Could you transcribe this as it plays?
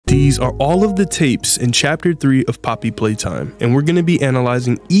These are all of the tapes in Chapter 3 of Poppy Playtime, and we're going to be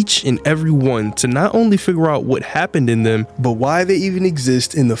analyzing each and every one to not only figure out what happened in them, but why they even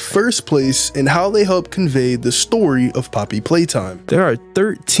exist in the first place and how they help convey the story of Poppy Playtime. There are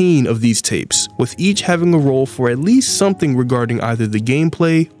 13 of these tapes, with each having a role for at least something regarding either the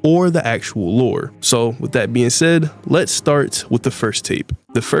gameplay or the actual lore. So with that being said, let's start with the first tape.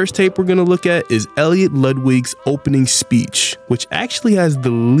 The first tape we're going to look at is Elliot Ludwig's opening speech, which actually has the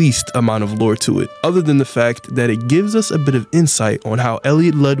least amount of lore to it, other than the fact that it gives us a bit of insight on how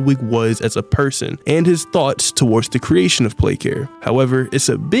Elliot Ludwig was as a person and his thoughts towards the creation of Playcare. However, it's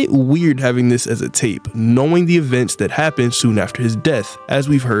a bit weird having this as a tape, knowing the events that happened soon after his death, as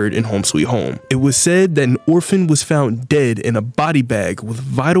we've heard in Home Sweet Home. It was said that an orphan was found dead in a body bag with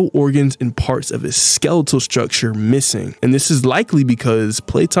vital organs and parts of his skeletal structure missing, and this is likely because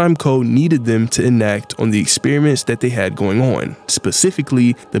Playtime Co. needed them to enact on the experiments that they had going on,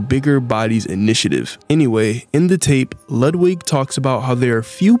 specifically the Bigger Bodies Initiative. Anyway, in the tape, Ludwig talks about how there are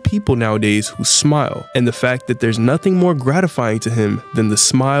few people nowadays who smile, and the fact that there's nothing more gratifying to him than the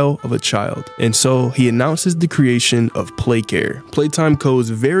smile of a child. And so he announces the creation of Playcare, Playtime Co.'s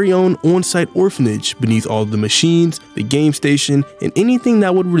very own on-site orphanage beneath all the machines, the game station, and anything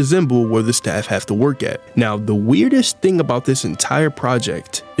that would resemble where the staff have to work at. Now, the weirdest thing about this entire project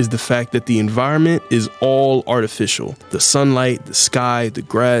is the fact that the environment is all artificial. The sunlight, the sky, the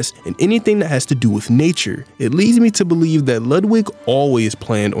grass, and anything that has to do with nature. It leads me to believe that Ludwig always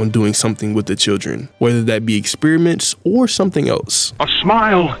planned on doing something with the children, whether that be experiments or something else. A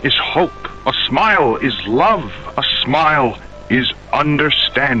smile is hope. A smile is love. A smile is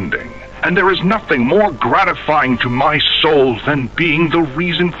understanding. And there is nothing more gratifying to my soul than being the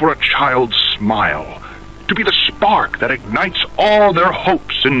reason for a child's smile. To be the spark that ignites all their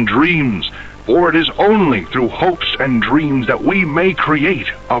hopes and dreams, for it is only through hopes and dreams that we may create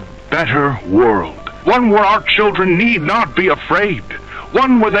a better world. One where our children need not be afraid,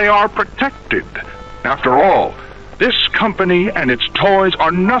 one where they are protected. After all, this company and its toys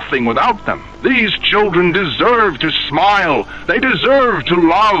are nothing without them. These children deserve to smile, they deserve to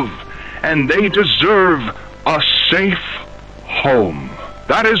love, and they deserve a safe home.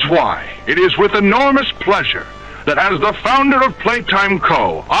 That is why it is with enormous pleasure that as the founder of Playtime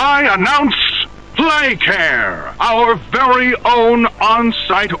Co., I announce Playcare, our very own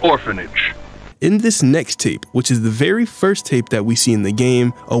on-site orphanage. In this next tape, which is the very first tape that we see in the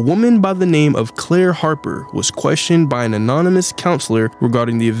game, a woman by the name of Claire Harper was questioned by an anonymous counselor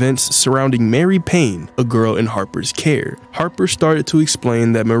regarding the events surrounding Mary Payne, a girl in Harper's care. Harper started to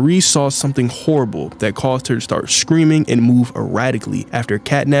explain that Marie saw something horrible that caused her to start screaming and move erratically after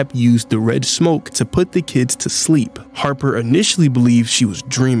Catnap used the red smoke to put the kids to sleep. Harper initially believed she was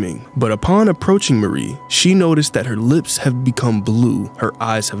dreaming, but upon approaching Marie, she noticed that her lips have become blue, her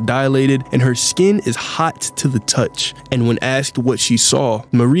eyes have dilated, and her skin is hot to the touch. And when asked what she saw,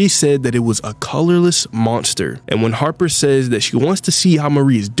 Marie said that it was a colorless monster. And when Harper says that she wants to see how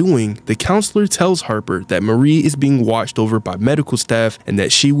Marie is doing, the counselor tells Harper that Marie is being watched over by medical staff and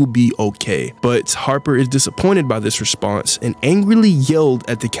that she will be okay. But Harper is disappointed by this response and angrily yelled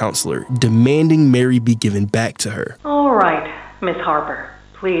at the counselor, demanding Mary be given back to her. All right, Miss Harper,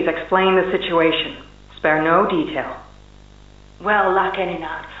 please explain the situation. Spare no detail. Well, like any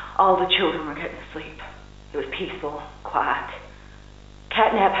night, all the children were getting to sleep. It was peaceful, quiet.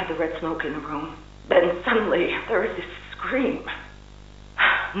 Catnap had the red smoke in the room. Then suddenly, there was this scream.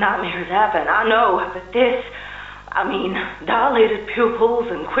 Nightmares happen, I know, but this, dilated pupils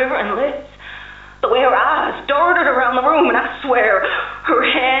and quivering lips. The way her eyes darted around the room, and I swear,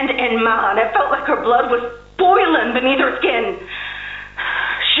 her hand in mine, it felt like her blood was boiling beneath her skin.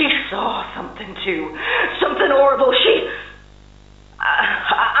 She saw something too, something horrible.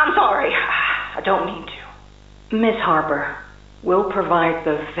 I'm sorry, I don't mean to. Miss Harper, we'll provide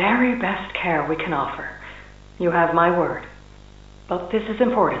the very best care we can offer. You have my word. But this is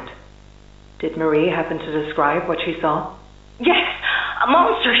important. Did Marie happen to describe what she saw? Yes, a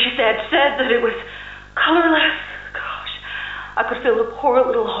monster, she said that it was colorless. Gosh, I could feel the poor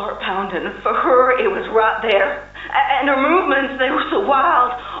little heart pounding. For her, it was right there. And her movements, they were so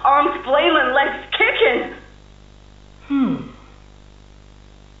wild. Arms flailing, legs kicking.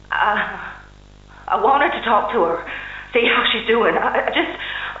 I wanted to talk to her, see how she's doing.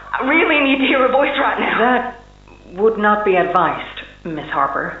 I really need to hear her voice right now. That would not be advised, Miss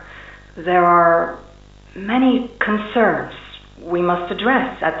Harper. There are many concerns we must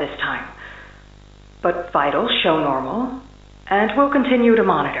address at this time. But vitals show normal, and we'll continue to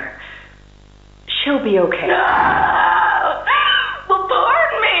monitor. She'll be okay. No! Well,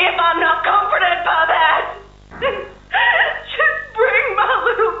 pardon me if I'm not comforted by that. Just bring my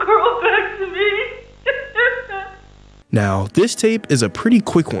little girl Now, this tape is a pretty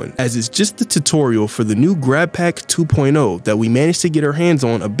quick one, as it's just the tutorial for the new GrabPack 2.0 that we managed to get our hands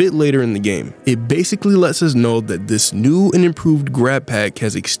on a bit later in the game. It basically lets us know that this new and improved GrabPack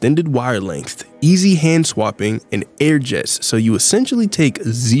has extended wire length, easy hand swapping, and air jets, so you essentially take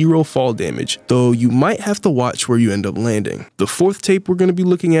 0 fall damage, though you might have to watch where you end up landing. The fourth tape we're going to be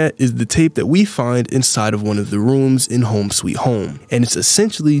looking at is the tape that we find inside of one of the rooms in Home Sweet Home, and it's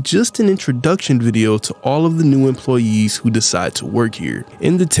essentially just an introduction video to all of the new employees who decide to work here.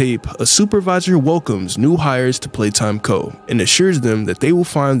 In the tape, a supervisor welcomes new hires to Playtime Co. and assures them that they will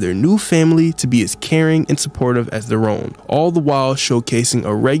find their new family to be as caring and supportive as their own, all the while showcasing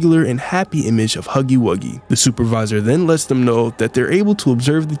a regular and happy image of Huggy Wuggy. The supervisor then lets them know that they're able to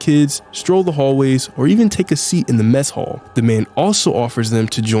observe the kids, stroll the hallways, or even take a seat in the mess hall. The man also offers them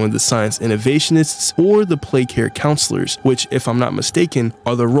to join the science innovationists or the Playcare counselors, which, if I'm not mistaken,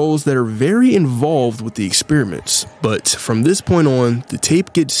 are the roles that are very involved with the experiments. But from this point on, the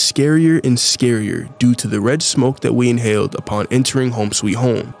tape gets scarier and scarier due to the red smoke that we inhaled upon entering Home Sweet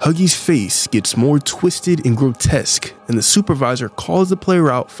Home. Huggy's face gets more twisted and grotesque, and the supervisor calls the player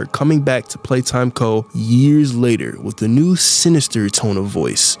out for coming back to Playtime Co. years later with a new sinister tone of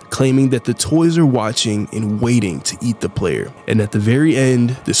voice, claiming that the toys are watching and waiting to eat the player. And at the very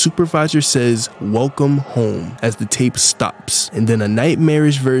end, the supervisor says, "Welcome home," as the tape stops, and then a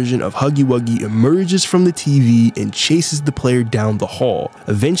nightmarish version of Huggy Wuggy emerges from the TV and chases the player down the hall,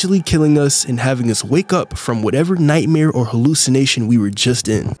 eventually killing us and having us wake up from whatever nightmare or hallucination we were just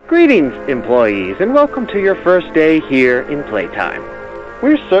in. Greetings, employees, and welcome to your first day here in Playtime.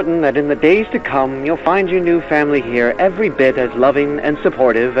 We're certain that in the days to come, you'll find your new family here every bit as loving and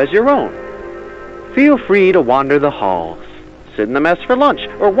supportive as your own. Feel free to wander the halls, sit in the mess for lunch,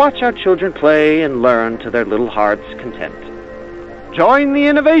 or watch our children play and learn to their little hearts' content. Join the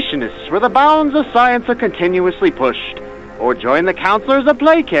innovationists, where the bounds of science are continuously pushed, or join the counselors of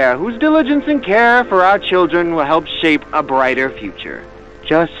Playcare, whose diligence and care for our children will help shape a brighter future.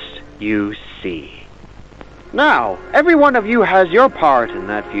 Just you see. Now, every one of you has your part in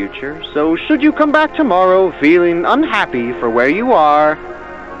that future, so should you come back tomorrow feeling unhappy for where you are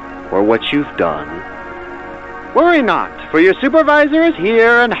or what you've done, worry not, for your supervisor is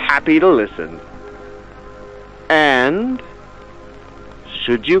here and happy to listen. And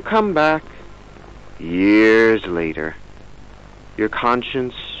should you come back years later, your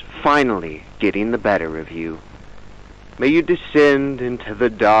conscience finally getting the better of you, may you descend into the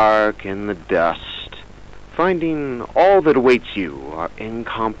dark and the dust, finding all that awaits you are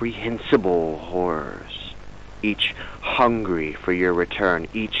incomprehensible horrors, each hungry for your return,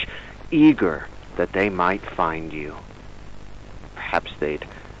 each eager that they might find you. Perhaps they'd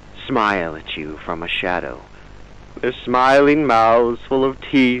smile at you from a shadow, their smiling mouths full of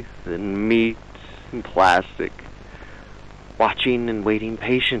teeth and meat and plastic, watching and waiting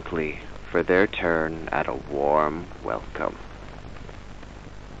patiently for their turn at a warm welcome.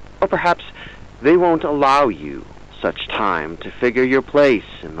 Or perhaps they won't allow you such time to figure your place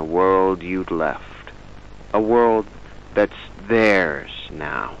in the world you'd left, a world that's theirs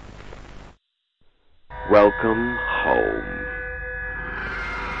now. Welcome home.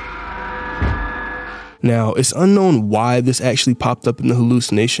 Now, it's unknown why this actually popped up in the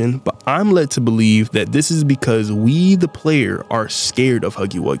hallucination, but I'm led to believe that this is because we, the player, are scared of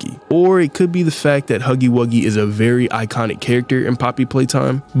Huggy Wuggy. Or it could be the fact that Huggy Wuggy is a very iconic character in Poppy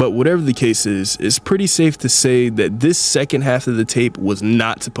Playtime. But whatever the case is, it's pretty safe to say that this second half of the tape was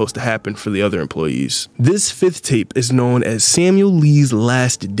not supposed to happen for the other employees. This fifth tape is known as Samuel Lee's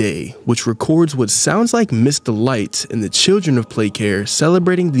Last Day, which records what sounds like Miss Delight and the children of Playcare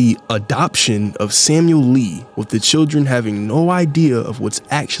celebrating the adoption of Samuel Lee, with the children having no idea of what's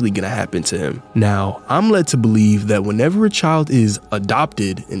actually gonna happen to him. Now, I'm led to believe that whenever a child is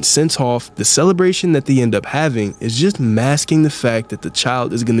adopted and sent off, the celebration that they end up having is just masking the fact that the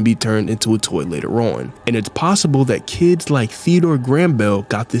child is gonna be turned into a toy later on. And it's possible that kids like Theodore Grambell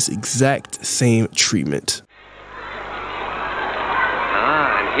got this exact same treatment.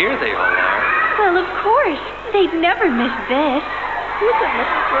 Ah, and here they all are. Well, of course. They'd never miss this. Listen,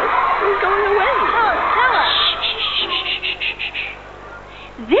 Mrs. Brooks, we're going away. Tell us.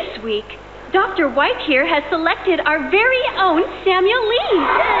 This week, Dr. White here has selected our very own Samuel Lee.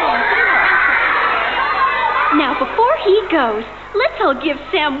 Now, before he goes, let's all give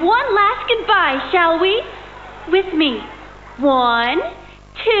Sam one last goodbye, shall we? With me. 1,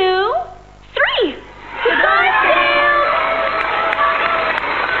 2, 3. Goodbye, Sam!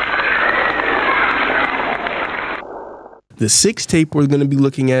 The sixth tape we're going to be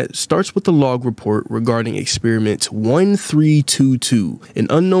looking at starts with the log report regarding experiment 1322, an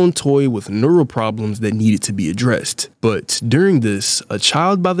unknown toy with neural problems that needed to be addressed. But during this, a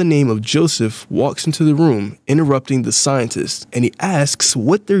child by the name of Joseph walks into the room, interrupting the scientist, and he asks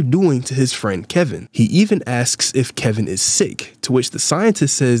what they're doing to his friend Kevin. He even asks if Kevin is sick, to which the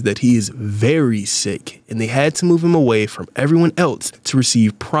scientist says that he is very sick, and they had to move him away from everyone else to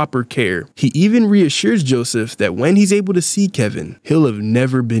receive proper care. He even reassures Joseph that when he's able to see Kevin, he'll have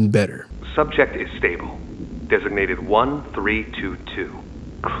never been better. Subject is stable. Designated 1322.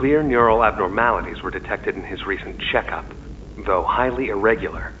 Clear neural abnormalities were detected in his recent checkup. Though highly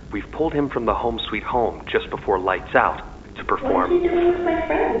irregular, we've pulled him from the home sweet home just before lights out to perform... What are you doing with my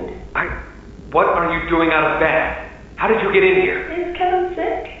friend? What are you doing out of bed? How did you get in here? Is Kevin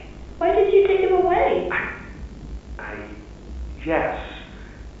sick? Why did you take him away? Yes.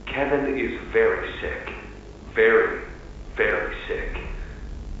 Kevin is very sick. Very, very sick.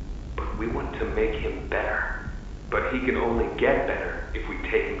 But we want to make him better. But he can only get better if we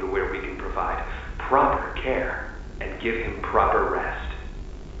take him to where we can provide proper care and give him proper rest.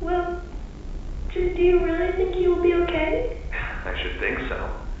 Well, do you really think he will be okay? I should think so.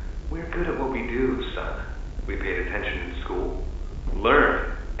 We're good at what we do, son. We paid attention in school,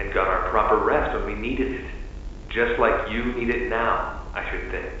 learned, and got our proper rest when we needed it. Just like you need it now, I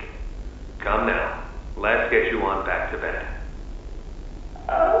should think. Come now, let's get you on back to bed.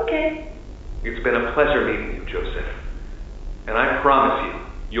 Okay. It's been a pleasure meeting you, Joseph. And I promise you,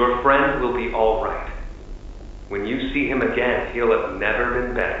 your friend will be all right. When you see him again, he'll have never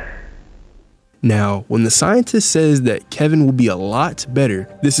been better. Now, when the scientist says that Kevin will be a lot better,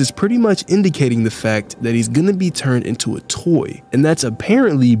 this is pretty much indicating the fact that he's gonna be turned into a toy, and that's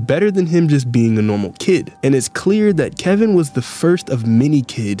apparently better than him just being a normal kid. And it's clear that Kevin was the first of many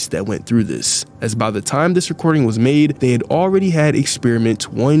kids that went through this, as by the time this recording was made, they had already had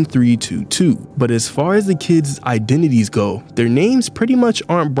experiment 1322. But as far as the kids' identities go, their names pretty much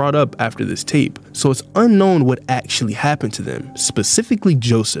aren't brought up after this tape, so it's unknown what actually happened to them, specifically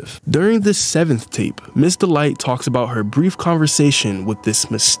Joseph. During this seventh tape, Miss Delight talks about her brief conversation with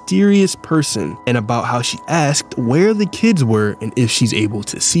this mysterious person and about how she asked where the kids were and if she's able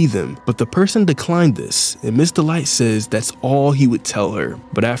to see them. But the person declined this, and Miss Delight says that's all he would tell her.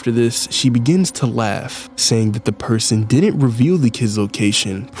 But after this, she begins to laugh, saying that the person didn't reveal the kids'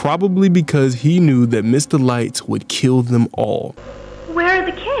 location, probably because he knew that Miss Delight would kill them all. Where are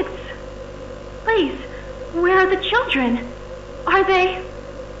the kids? Please, where are the children? Are they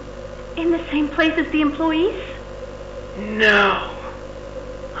in the same place as the employees? No.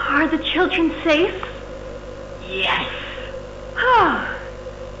 Are the children safe? Yes. Oh.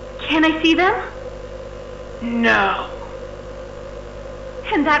 Can I see them? No.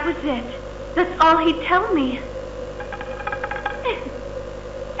 And that was it. That's all he'd tell me.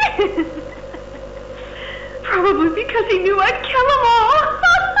 Probably because he knew I'd kill them all.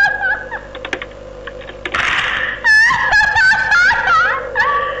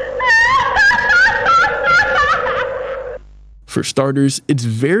 For starters, it's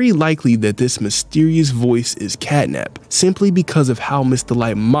very likely that this mysterious voice is Catnap, simply because of how Miss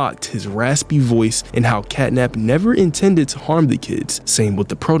Delight mocked his raspy voice and how Catnap never intended to harm the kids, same with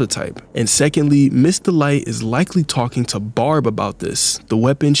the prototype. And secondly, Miss Delight is likely talking to Barb about this, the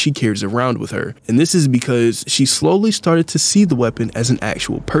weapon she carries around with her, and this is because she slowly started to see the weapon as an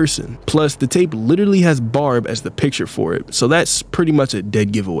actual person. Plus, the tape literally has Barb as the picture for it, so that's pretty much a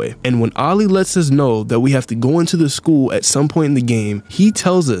dead giveaway. And when Ollie lets us know that we have to go into the school at some point in the game, he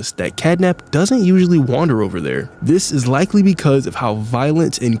tells us that Catnap doesn't usually wander over there. This is likely because of how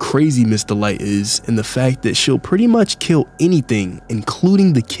violent and crazy Miss Delight is, and the fact that she'll pretty much kill anything,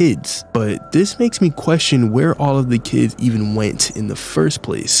 including the kids. But this makes me question where all of the kids even went in the first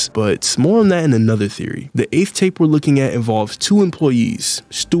place. But more on that in another theory. The eighth tape we're looking at involves two employees,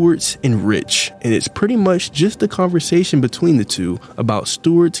 Stuart and Rich, and it's pretty much just a conversation between the two about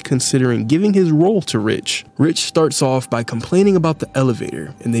Stuart considering giving his role to Rich. Rich starts off by complaining about the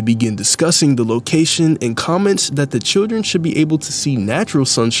elevator, and they begin discussing the location and comments that the children should be able to see natural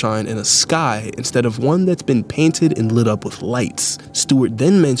sunshine in a sky instead of one that's been painted and lit up with lights. Stuart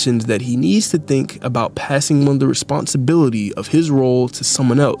then mentions that he needs to think about passing on the responsibility of his role to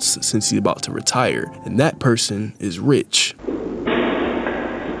someone else since he's about to retire, and that person is Rich.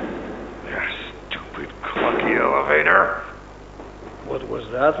 Stupid clunky elevator. What was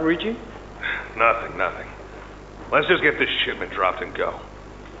that, Richie? Nothing. Let's just get this shipment dropped and go.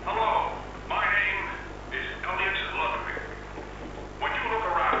 Hello, my name is Elliot Ludwig. Would you look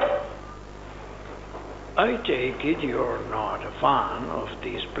around? I take it you're not a fan of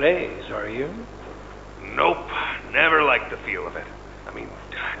these plays, are you? Nope, Never liked the feel of it. I mean,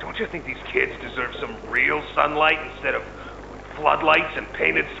 don't you think these kids deserve some real sunlight instead of floodlights and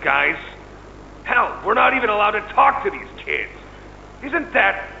painted skies? Hell, we're not even allowed to talk to these kids. Isn't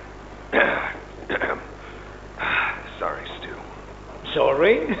that... Sorry, Stu.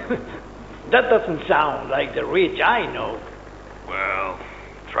 Sorry? That doesn't sound like the Rich I know. Well,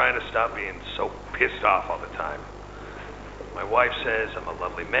 trying to stop being so pissed off all the time. My wife says I'm a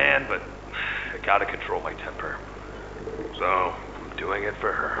lovely man, but I gotta control my temper. So, I'm doing it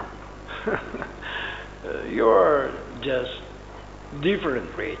for her. You're just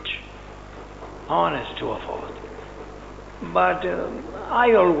different, Rich. Honest to a fault. But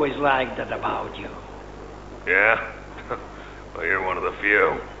I always liked that about you. Yeah? Well, you're one of the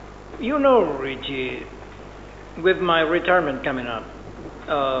few. You know, Richie, with my retirement coming up,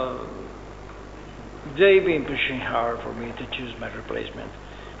 they've been pushing hard for me to choose my replacement.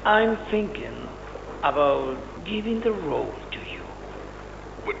 I'm thinking about giving the role to you.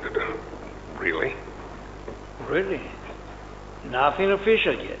 What, really? Really? Nothing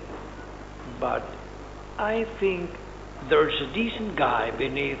official yet. But I think there's a decent guy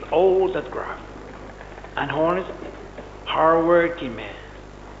beneath all that graft. An honest, hard-working man.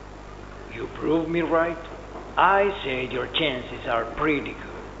 You proved me right. I said your chances are pretty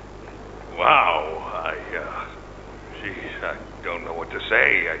good. Wow, I don't know what to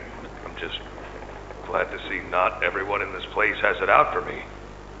say. I'm just glad to see not everyone in this place has it out for me.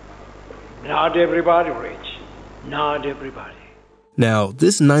 Not everybody, Rich. Not everybody. Now,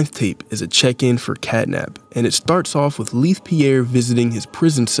 this 9th tape is a check-in for Catnap, and it starts off with Leith Pierre visiting his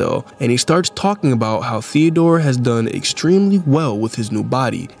prison cell, and he starts talking about how Theodore has done extremely well with his new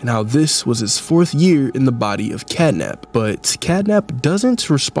body, and how this was his 4th year in the body of Catnap. But Catnap doesn't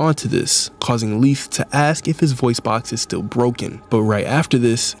respond to this, causing Leith to ask if his voice box is still broken. But right after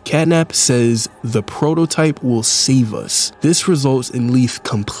this, Catnap says, "The prototype will save us." This results in Leith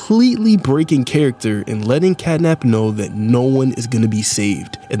completely breaking character and letting Catnap know that no one is going to be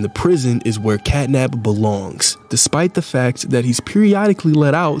saved, and the prison is where Catnap belongs, despite the fact that he's periodically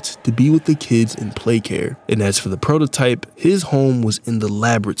let out to be with the kids in Playcare. And as for the prototype, his home was in the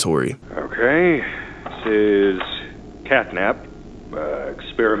laboratory. Okay, this is Catnap,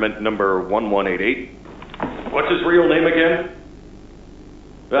 experiment number 1188. What's his real name again?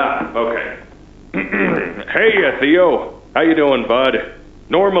 Ah, okay. Hey, Theo. How you doing, bud?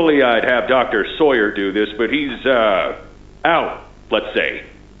 Normally I'd have Dr. Sawyer do this, but he's, out, let's say.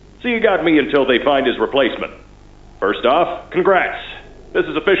 So you got me until they find his replacement. First off, congrats. This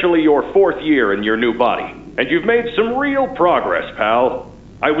is officially your 4th year in your new body, and you've made some real progress, pal.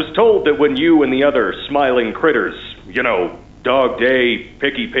 I was told that when you and the other smiling critters, you know, Dog Day,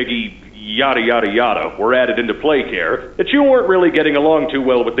 Picky Piggy, yada yada yada, were added into Playcare, that you weren't really getting along too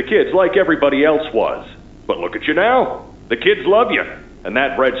well with the kids like everybody else was. But look at you now. The kids love you, and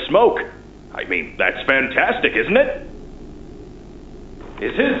that red smoke. I mean, that's fantastic, isn't it?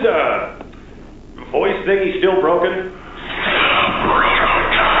 Is his, voice thingy still broken?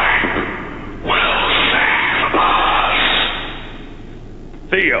 Prototype will save us.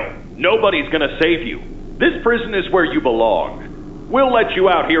 Theo, nobody's gonna save you. This prison is where you belong. We'll let you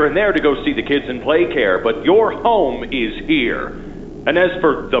out here and there to go see the kids in Playcare, but your home is here. And as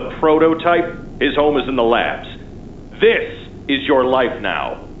for the prototype, his home is in the labs. This is your life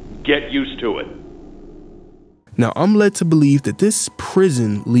now. Get used to it. Now, I'm led to believe that this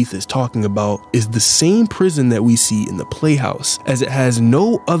prison Leith is talking about is the same prison that we see in the Playhouse, as it has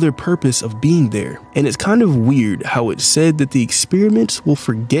no other purpose of being there. And it's kind of weird how it said that the experiments will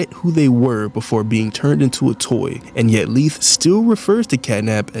forget who they were before being turned into a toy, and yet Leith still refers to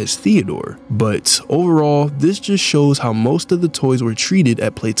Catnap as Theodore. But overall, this just shows how most of the toys were treated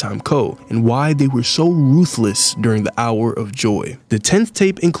at Playtime Co., and why they were so ruthless during the hour of joy. The 10th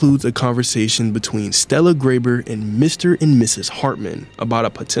tape includes a conversation between Stella Graber and Mr. and Mrs. Hartman about a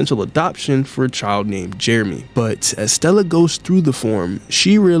potential adoption for a child named Jeremy. But as Stella goes through the form,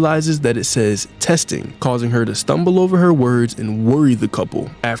 she realizes that it says testing, causing her to stumble over her words and worry the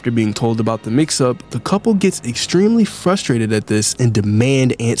couple. After being told about the mix-up, the couple gets extremely frustrated at this and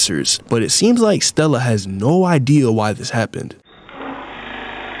demand answers. But it seems like Stella has no idea why this happened.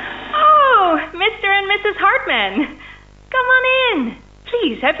 Oh, Mr. and Mrs. Hartman. Come on in.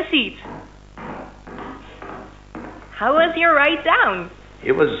 Please, have a seat. How was your ride down?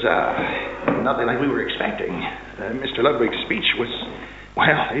 It was, nothing like we were expecting. Mr. Ludwig's speech was,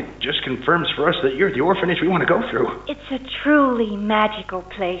 well, it just confirms for us that you're the orphanage we want to go through. It's a truly magical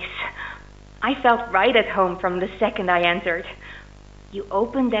place. I felt right at home from the second I entered. You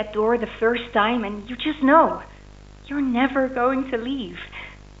opened that door the first time and you just know. You're never going to leave.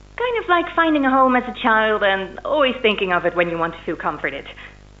 kind of like finding a home as a child and always thinking of it when you want to feel comforted.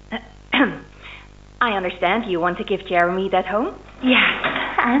 I understand you want to give Jeremy that home? Yes,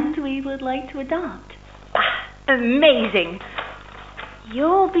 and we would like to adopt. Amazing.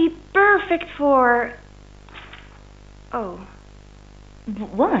 You'll be perfect for... Oh.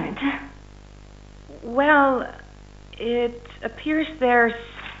 What? Well, it appears there's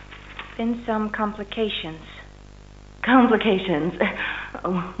been some complications. Complications?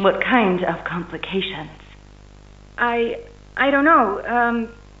 What kind of complications? I don't know.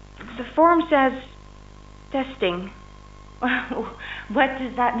 The form says testing. What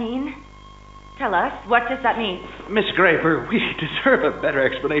does that mean? Tell us, what does that mean? Miss Graper, we deserve a better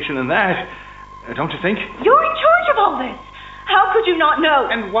explanation than that. Don't you think? You're in charge of all this. How could you not know?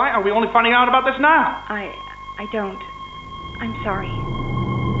 And why are we only finding out about this now? I don't. I'm sorry.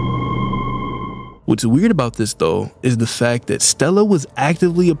 What's weird about this though is the fact that Stella was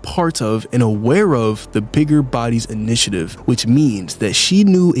actively a part of and aware of the Bigger Bodies initiative, which means that she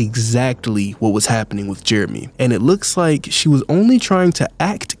knew exactly what was happening with Jeremy, and it looks like she was only trying to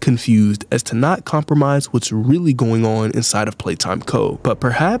act confused as to not compromise what's really going on inside of Playtime Co. But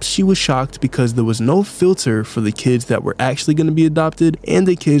perhaps she was shocked because there was no filter for the kids that were actually going to be adopted and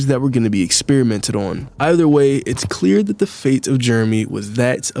the kids that were going to be experimented on. Either way, it's clear that the fate of Jeremy was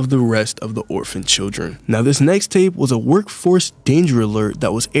that of the rest of the orphan children. Now, this next tape was a workforce danger alert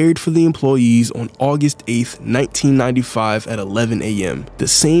that was aired for the employees on August 8th, 1995 at 11 a.m., the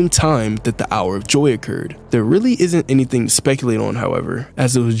same time that the Hour of Joy occurred. There really isn't anything to speculate on, however,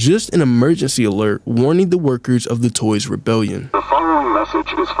 as it was just an emergency alert warning the workers of the Toys Rebellion. The following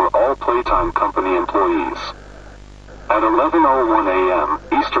message is for all Playtime Company employees. At 11:01 a.m.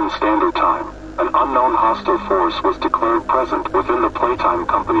 Eastern Standard Time, an unknown hostile force was declared present within the Playtime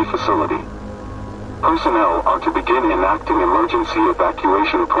Company facility. Personnel are to begin enacting emergency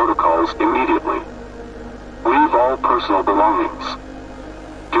evacuation protocols immediately. Leave all personal belongings.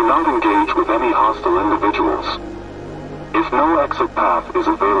 Do not engage with any hostile individuals. If no exit path is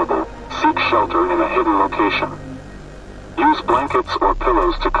available, seek shelter in a hidden location. Use blankets or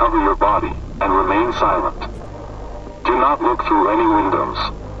pillows to cover your body and remain silent. Do not look through any windows.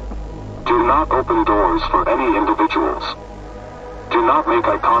 Do not open doors for any individuals. Do not make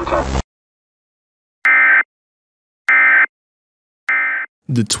eye contact.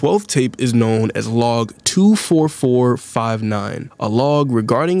 The 12th tape is known as log 24459, a log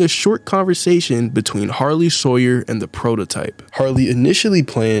regarding a short conversation between Harley Sawyer and the prototype. Harley initially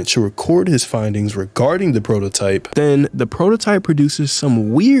planned to record his findings regarding the prototype, then the prototype produces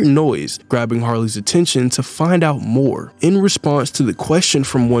some weird noise, grabbing Harley's attention to find out more. In response to the question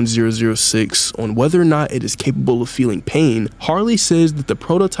from 1006 on whether or not it is capable of feeling pain, Harley says that the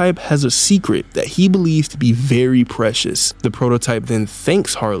prototype has a secret that he believes to be very precious. The prototype then thanks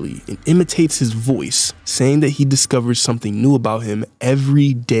Harley and imitates his voice, saying that he discovers something new about him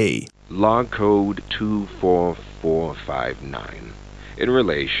every day. Log code 24459. In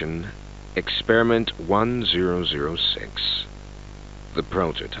relation, experiment 1006. The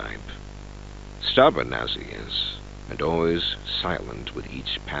prototype. Stubborn as he is, and always silent with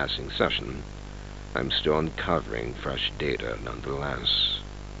each passing session, I'm still uncovering fresh data nonetheless.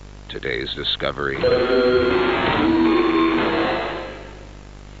 Today's discovery...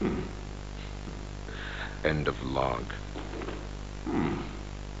 End of log.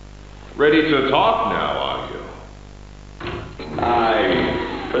 Ready to talk now, are you?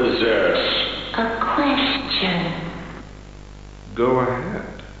 I possess a question. Go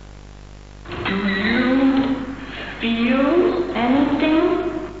ahead. Do you feel anything?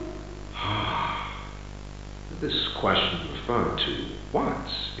 This question referred to what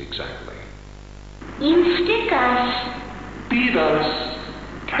exactly? You stick us, beat us,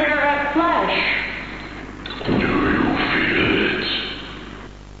 tear at flesh. Do you feel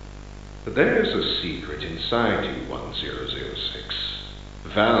it? There's a secret inside you, 1006.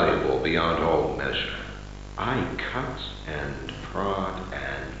 Valuable beyond all measure. I cut and prod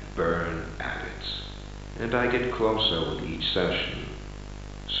and burn at it, and I get closer with each session.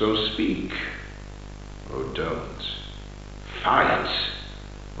 So speak, or don't. Fight,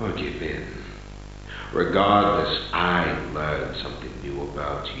 or give in. Regardless, I learn something new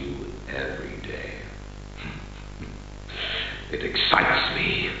about you every day. It excites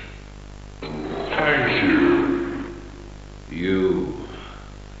me. Thank you. You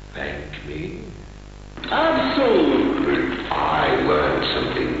thank me? Absolutely. I learn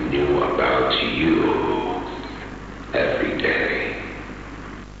something new about you every day.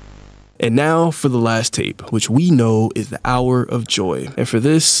 And now for the last tape, which we know is the hour of joy. And for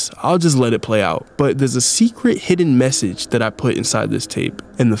this, I'll just let it play out. But there's a secret hidden message that I put inside this tape.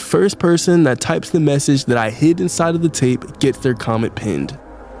 And the first person that types the message that I hid inside of the tape gets their comment pinned.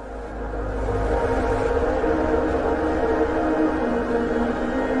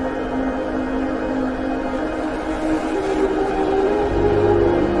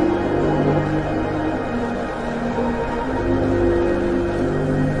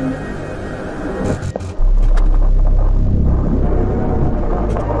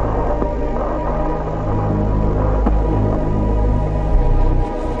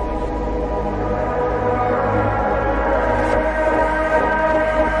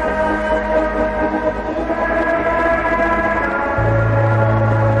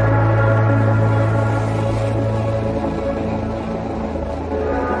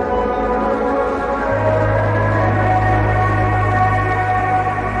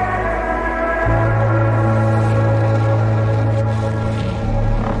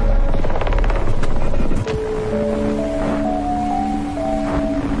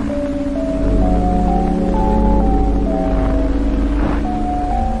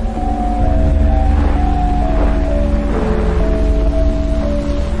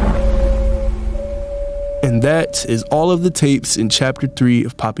 And that is all of the tapes in Chapter 3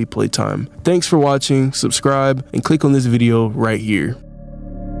 of Poppy Playtime. Thanks for watching, subscribe, and click on this video right here.